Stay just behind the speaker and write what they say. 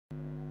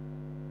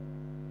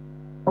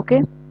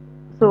Okay,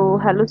 so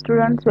hello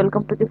students,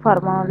 welcome to the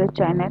Pharma Knowledge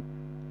channel.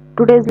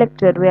 Today's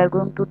lecture we are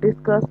going to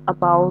discuss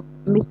about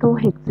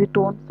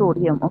methohexitone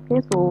sodium.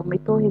 Okay, so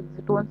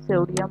methohexitone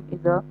sodium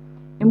is a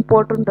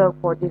important drug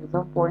for the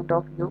exam point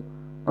of view.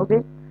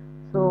 Okay,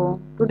 so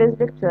today's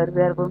lecture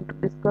we are going to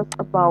discuss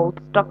about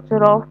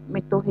structure of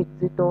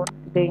methohexitone,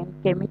 then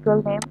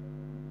chemical name.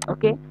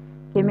 Okay,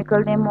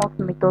 chemical name of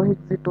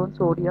methohexitone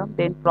sodium,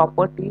 then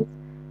properties,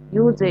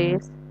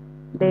 uses,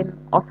 then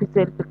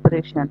official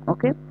preparation.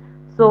 Okay,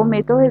 so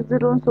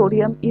methohexitone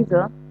sodium is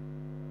a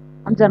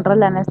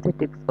general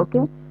anaesthetics. Okay,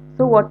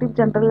 so what is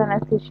general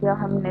anaesthesia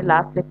हमने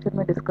last lecture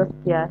में discuss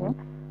किया है.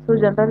 सो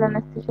general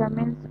anaesthesia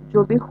means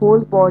जो भी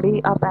whole body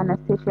आप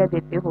anaesthesia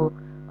देते हो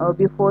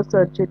before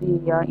surgery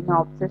या इन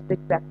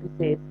obstetric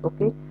practices.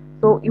 Okay,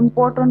 so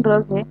important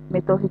drug है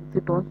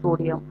मेथोहेक्सिटोन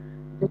सोडियम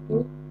जो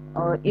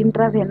कि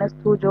इंट्रावेनस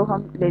थ्रू जो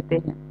हम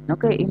लेते हैं.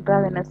 ओके,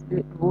 इंट्रावेनस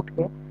रूट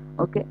है.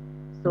 Okay,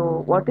 so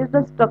what is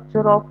the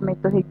structure of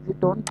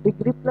मेथोहेक्सिटोन.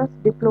 Degree plus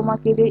diploma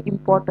के लिए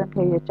इम्पोर्टेंट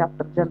है ये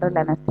chapter general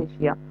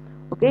anaesthesia.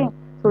 Okay,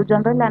 so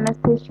general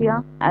anaesthesia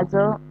as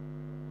a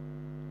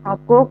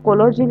आपको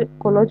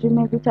कोलोजी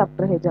में भी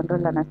चैप्टर है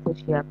जनरल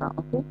एनेस्थीसिया का.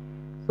 Okay,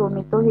 so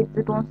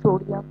मेथोहेक्सिटोन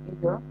sodium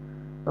is a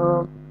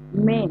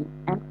main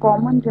and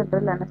common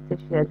general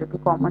anaesthesia जो कि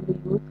कॉमनली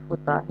यूज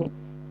होता है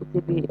किसी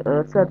भी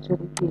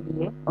सर्जरी के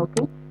लिए.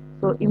 ओके,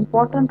 सो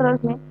इम्पोर्टेंट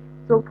ड्रग है.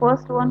 सो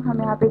फर्स्ट वन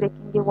हम यहाँ पे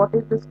देखेंगे what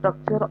is the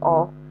structure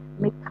of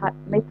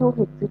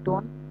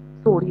मेथोहेक्सिटोन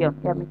sodium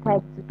या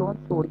मेथाहेक्सिटोन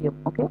sodium.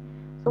 Okay,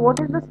 so what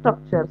is the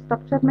structure.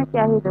 Structure में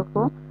क्या है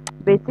देखो,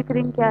 बेसिक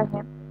रिंग क्या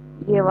है,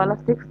 ये वाला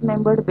 6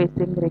 मेंबर्ड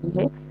बेसिक रिंग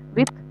है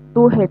with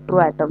 2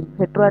 hetero atom.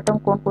 Hetero atom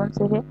कौन कौन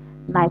से है,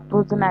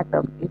 nitrogen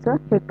atom is a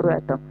hetero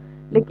atom.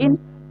 लेकिन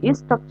इस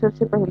स्ट्रक्चर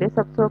से पहले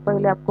सबसे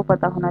पहले आपको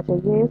पता होना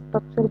चाहिए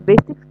स्ट्रक्चर,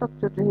 बेसिक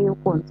स्ट्रक्चर जो है वो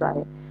कौन सा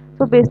है.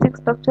 सो बेसिक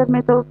स्ट्रक्चर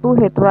में तो 2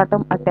 हेट्रो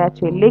एटम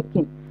अटैच है,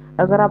 लेकिन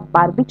अगर आप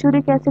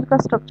बारबिटूरिक एसिड का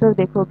स्ट्रक्चर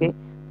देखोगे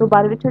तो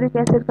बारबिटूरिक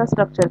एसिड का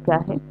स्ट्रक्चर क्या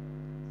है,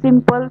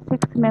 सिंपल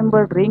 6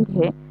 मेंबर्ड रिंग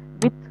है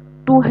with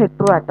 2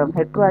 heteroatom.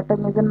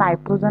 Heteroatom is a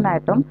nitrogen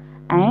atom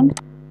and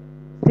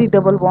C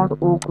double bond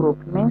O group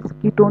means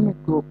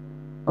ketonic group.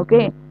 Okay,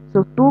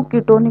 so 2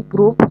 ketonic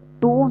group,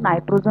 2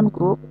 nitrogen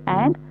group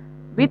and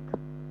with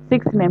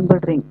 6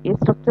 membered ring. ये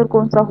structure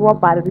कौन सा हुआ,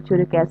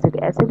 barbituric acid.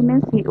 Acid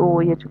means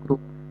COOH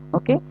group.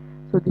 Okay,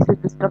 so this is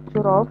the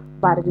structure of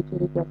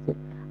barbituric acid.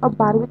 अब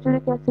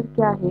barbituric acid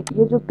क्या है,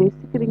 ये जो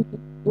basic ring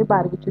है ये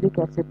barbituric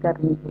acid का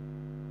ring है.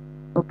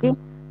 ओके,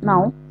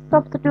 नाउ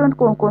सब्स्टिट्यूएंट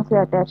कौन कौन से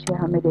अटैच है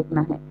हमें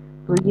देखना है.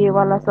 तो ये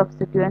वाला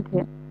सब्स्टिट्यूएंट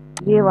है,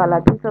 ये वाला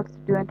भी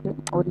सब्स्टिट्यूएंट है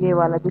और ये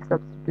वाला भी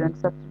substituent.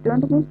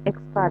 Substituent means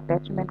extra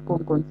attachment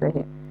कौन कौन से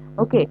है.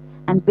 ओके,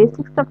 एंड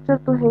बेसिक स्ट्रक्चर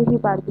तो है ही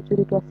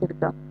बारबिटूरिक एसिड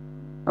का.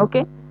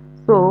 ओके,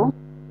 सो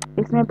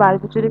इसमें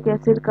बारबिटूरिक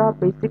एसिड का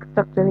बेसिक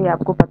स्ट्रक्चर है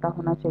आपको पता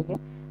होना चाहिए.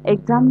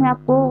 एग्जाम में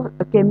आपको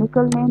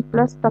केमिकल नेम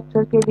प्लस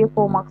स्ट्रक्चर के लिए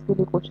 4 मार्क्स के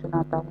लिए क्वेश्चन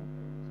आता है.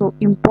 सो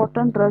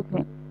इम्पोर्टेंट ड्रग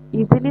है,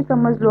 इजीली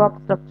समझ लो आप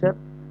स्ट्रक्चर.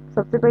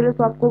 सबसे पहले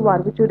तो आपको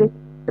बारबिटूरिक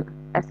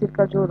एसिड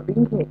का जो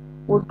रिंग है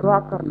वो ड्रॉ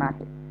करना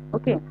है.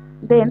 ओके,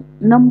 देन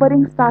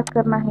नंबरिंग स्टार्ट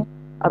करना है.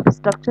 अब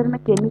स्ट्रक्चर में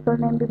केमिकल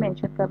नेम भी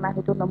मेंशन करना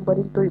है तो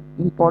नंबरिंग तो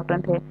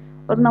इम्पोर्टेंट है.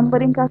 और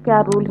नंबरिंग का क्या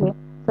रूल है,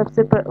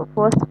 सबसे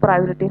फर्स्ट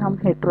प्रायोरिटी हम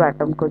हेट्रो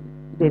एटम को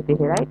देते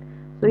हैं, राइट.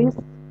 तो इस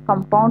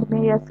कंपाउंड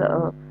में या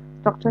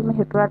स्ट्रक्चर में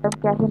हेट्रो एटम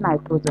क्या है,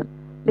 नाइट्रोजन,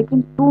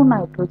 लेकिन 2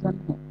 नाइट्रोजन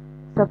है.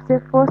 सबसे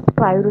फर्स्ट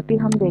प्रायोरिटी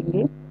हम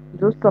देंगे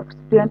जो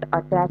सब्स्टिट्यूएंट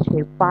अटैच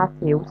है, पास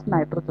है उस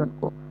नाइट्रोजन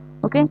को.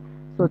 Okay,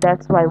 so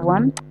that's why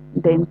 1,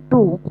 then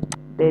 2,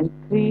 then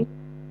 3,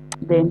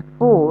 then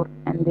 4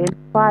 and then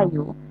 5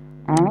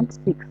 and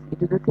 6.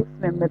 It is a 6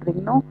 member ring,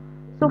 no.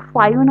 So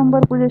 5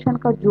 number position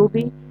का जो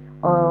भी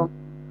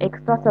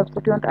एक्स्ट्रा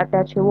सब्स्टिट्यूएंट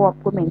अटैच है वो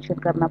आपको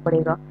मेंशन करना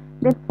पड़ेगा.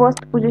 देन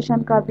फर्स्ट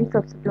पोजीशन का भी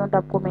सब्स्टिट्यूएंट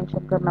आपको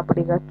मेंशन करना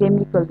पड़ेगा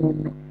केमिकल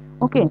नेम में.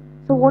 Okay,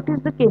 so what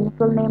is the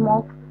chemical name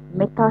of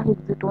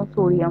मेथाहेक्सिटोन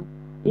sodium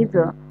is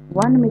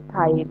 1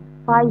 methyl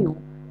 5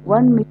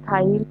 1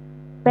 methyl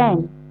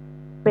pen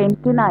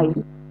पेंटेनाइल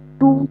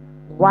 2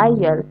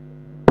 YL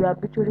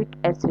बारबिटूरिक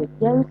acid,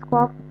 या इसको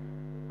आप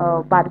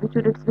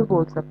बारबिटूरेट्स भी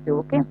बोल सकते हो.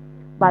 Okay,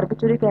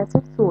 बारबिटूरिक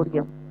acid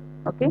sodium.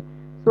 ओके,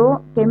 सो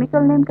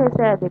केमिकल नेम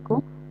कैसे है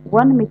देखो,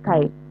 1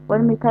 मिथाइल.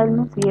 1 मिथाइल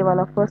मीन्स ये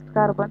वाला फर्स्ट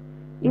कार्बन,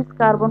 इस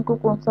कार्बन को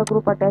कौन सा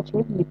ग्रुप अटैच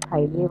है,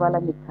 मिथाइल, ये वाला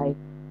methyl.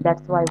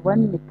 That's why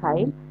 1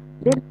 methyl.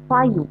 Then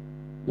 5,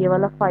 ये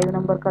वाला 5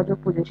 नंबर का जो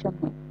पोजीशन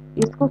है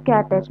इसको क्या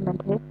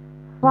अटैचमेंट है,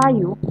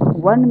 5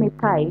 1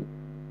 मिथाइल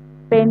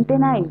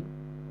पेंटेनाइल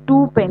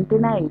 2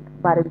 पेंटेनाइल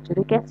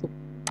बारबिटूरिक एसिड.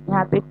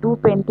 यहाँ पे 2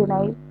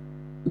 पेंटेनाइल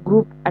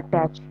ग्रुप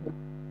अटैच है.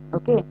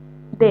 ओके,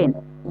 देन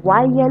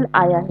YL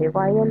आया है,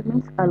 YL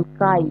मीन्स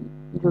अल्काइल,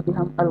 जो भी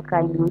हम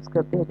अल्काइल यूज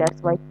करते हैं.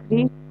 That's why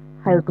 3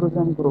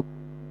 hydrogen group.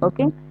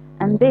 Okay,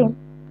 and then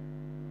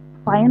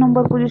 5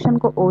 number position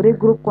को और एक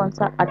ग्रुप कौन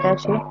सा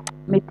अटैच है,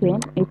 methane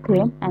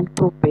ethane and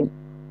propane.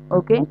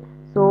 Okay,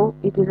 so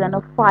it is an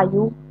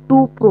 5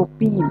 2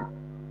 propene.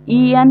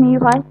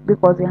 ENE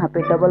because यहाँ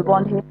पे डबल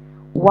बॉन्ड है,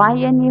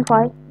 YNE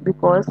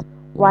because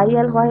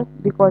YLY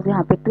बिकॉज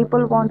यहाँ पे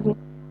ट्रिपल बॉन्ड है।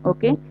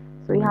 ओके,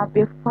 सो यहाँ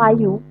पे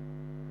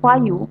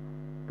 5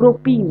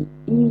 प्रोपीन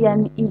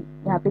ENE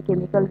यहाँ पे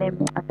केमिकल नेम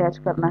में अटैच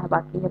करना है,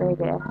 बाकी रह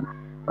गया है।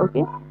 Okay,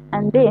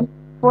 and then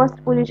first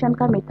position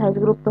का मिथाइल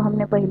ग्रुप तो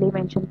हमने पहले ही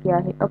मेंशन किया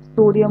है। अब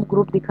सोडियम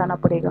ग्रुप दिखाना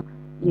पड़ेगा,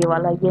 ये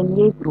वाला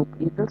Na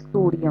group is the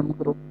sodium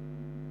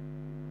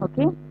group.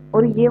 Okay,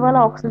 और ये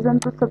वाला ऑक्सीजन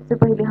तो सबसे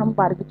पहले हम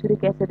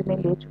बारबिटूरिक एसिड में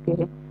ले चुके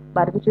हैं।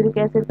 बारबिटूरिक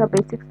एसिड का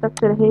बेसिक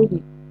स्ट्रक्चर है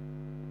ही,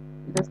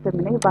 जस्ट अ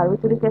मिनट,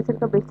 बारबिटूरिक एसिड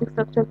का बेसिक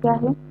स्ट्रक्चर क्या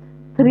है?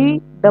 3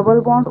 double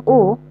bond O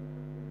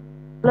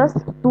plus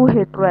 2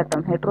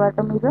 heteroatom,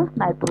 heteroatom is a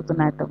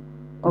nitrogen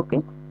atom. Okay,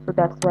 so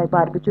that's why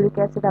बारबिटूरिक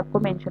acid आपको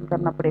मेंशन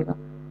करना पड़ेगा।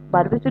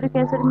 बारबिटूरिक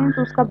एसिड मींस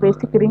उसका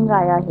बेसिक रिंग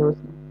आया है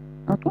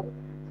उसमें। Okay,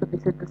 so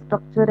this is the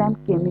structure and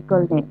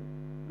chemical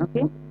name.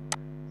 Okay,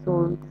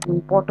 so it's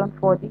important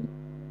for the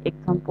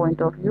exam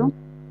point of view.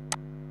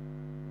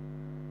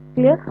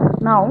 Clear?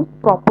 Now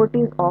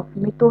properties of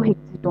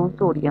मिथोहेक्सिटोन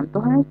sodium. तो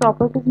हमें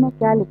properties में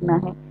क्या लिखना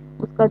है,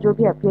 उसका जो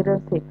भी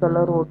अपीयरेंस है,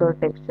 colour, order,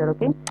 texture.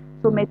 Okay,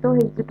 so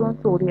मेथोहेक्सिटोन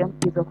sodium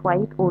is a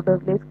white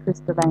odorless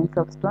crystalline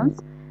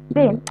substance.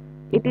 Then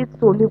it is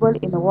soluble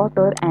in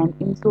water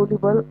and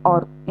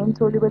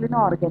insoluble in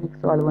organic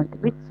solvent.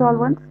 Which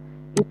solvents?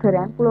 Ether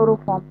and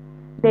chloroform.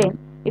 Then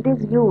it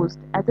is used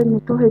as a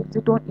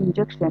methohexitone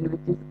injection,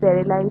 which is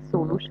sterilized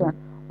solution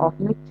of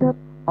mixture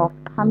of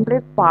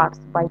 100 parts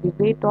by the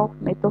weight of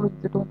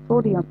methohexitone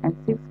sodium and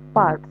 6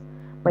 parts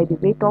by the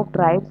weight of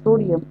dried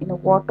sodium in a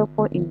water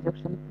for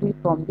injection free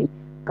from the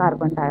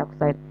carbon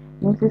dioxide.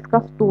 Means इसका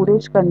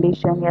storage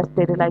condition या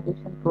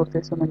sterilisation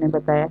process उन्होंने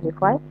बताया है।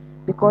 Y?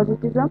 Because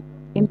it is a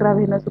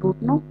intravenous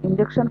route, no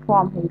injection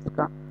form है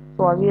इसका,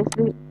 तो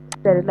obviously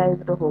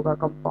sterilised होगा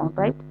compound,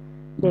 right.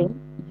 Then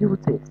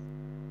uses.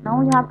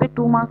 Now यहाँ पे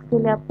 2 मार्क्स के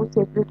लिए आपको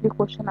सेपरेटली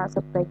क्वेश्चन आ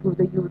सकता है, give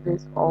the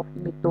uses of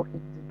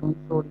मेथोहेक्सिटोन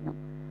sodium.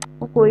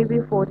 वो कोई भी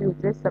 4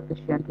 यूजेस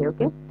सफिशिएंट है।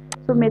 Okay,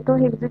 so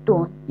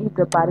मेथोहेक्सिटोन is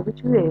a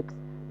बारबिटूरेट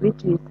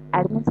which is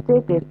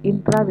administrated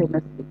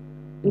intravenously,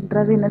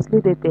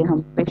 intravenously देते हैं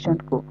हम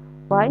पेशेंट को।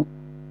 Y?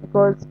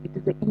 Because it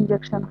is a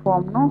injection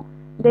form, no.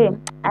 Then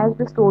as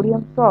the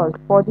sodium salt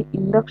for the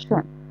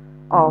induction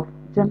of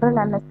general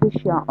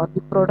anesthesia or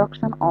the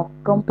production of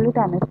complete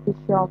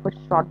anesthesia of a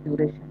short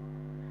duration.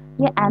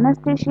 ये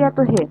anaesthesia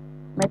तो है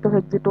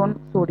मेथोहेक्सिटोन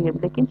sodium,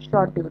 लेकिन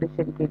short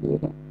duration के लिए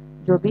है,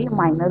 जो भी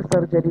minor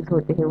surgeries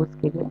होते हैं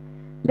उसके लिए।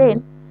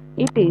 Then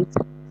it is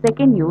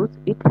second use,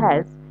 it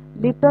has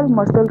little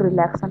muscle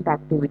relaxant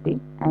activity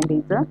and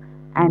is a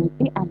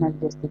anti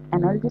analgesic.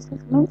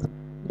 Analgesic means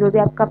जो भी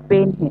आपका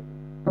पेन है,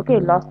 ओके,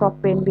 लॉस ऑफ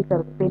पेन भी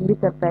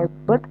करता है,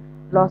 but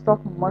loss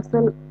of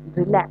muscle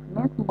relax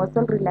means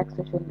muscle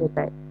relaxation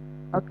देता है।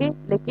 Okay,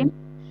 लेकिन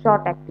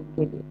शॉर्ट एक्टिंग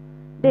के लिए।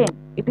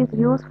 Then it is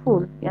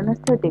useful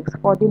anaesthetics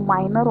for the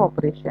minor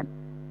operation.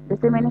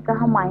 जैसे मैंने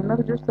कहा,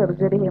 माइनर जो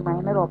सर्जरी है,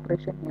 माइनर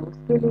ऑपरेशन है,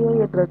 उसके लिए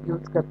ये ड्रग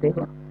यूज करते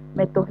हैं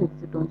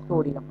मेथोहेक्सिटोन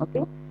sodium.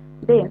 Okay,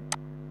 then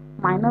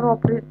minor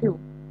operative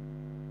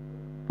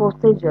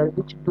procedure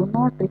which do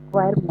not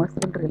require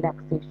muscle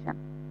relaxation,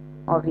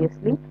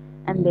 obviously.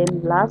 And then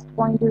last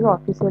point is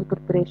official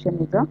preparation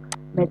is a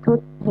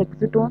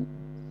methohexitone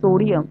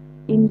sodium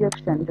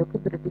injection, जो कि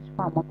ब्रिटिश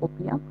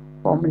फार्माकोपिया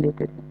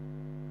फॉर्मुलेटेड है।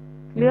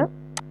 Clear?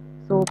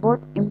 सो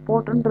बहुत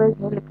important drug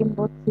है, लेकिन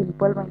बहुत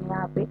simple मैंने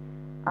यहाँ पे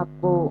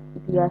आपको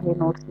दिया है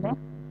नोट्स में।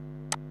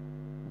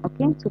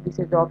 Okay, so this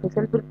is the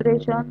official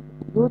preparation,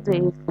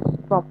 uses,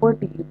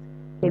 properties,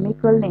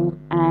 chemical name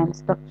and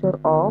structure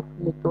of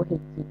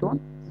methohexitone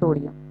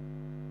sodium.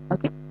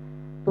 Okay,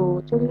 तो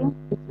चलिए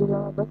इस वीडियो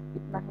में बस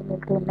इतना ही,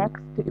 मिलते हैं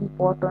नेक्स्ट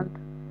इम्पोर्टेंट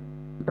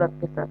ड्रग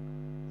के साथ।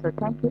 So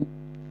thank you.